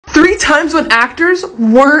times when actors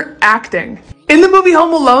weren't acting. In the movie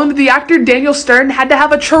Home Alone, the actor Daniel Stern had to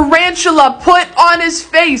have a tarantula put on his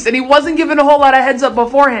face, and he wasn't given a whole lot of heads up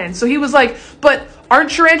beforehand. So he was like, but aren't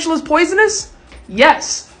tarantulas poisonous?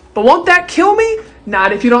 Yes. But won't that kill me?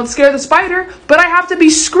 Not if you don't scare the spider, but I have to be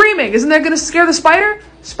screaming. Isn't that gonna scare the spider?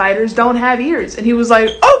 Spiders don't have ears. And he was like,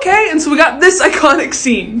 okay, and so we got this iconic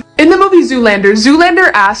scene. In the movie Zoolander,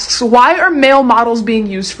 Zoolander asks, why are male models being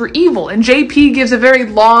used for evil? And JP gives a very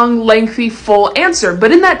long, lengthy, full answer.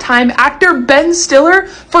 But in that time, actor Ben Stiller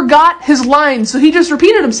forgot his lines, so he just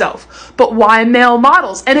repeated himself. But why male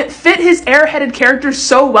models? And it fit his airheaded character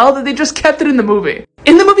so well that they just kept it in the movie.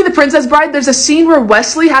 In the movie The Princess Bride, there's a scene where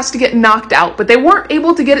Wesley has to get knocked out, but they weren't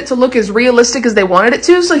able to get it to look as realistic as they wanted it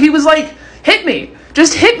to, so he was like, hit me.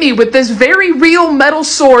 Just hit me with this very real metal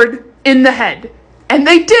sword in the head. And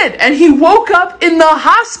they did, and he woke up in the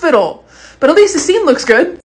hospital. But at least the scene looks good.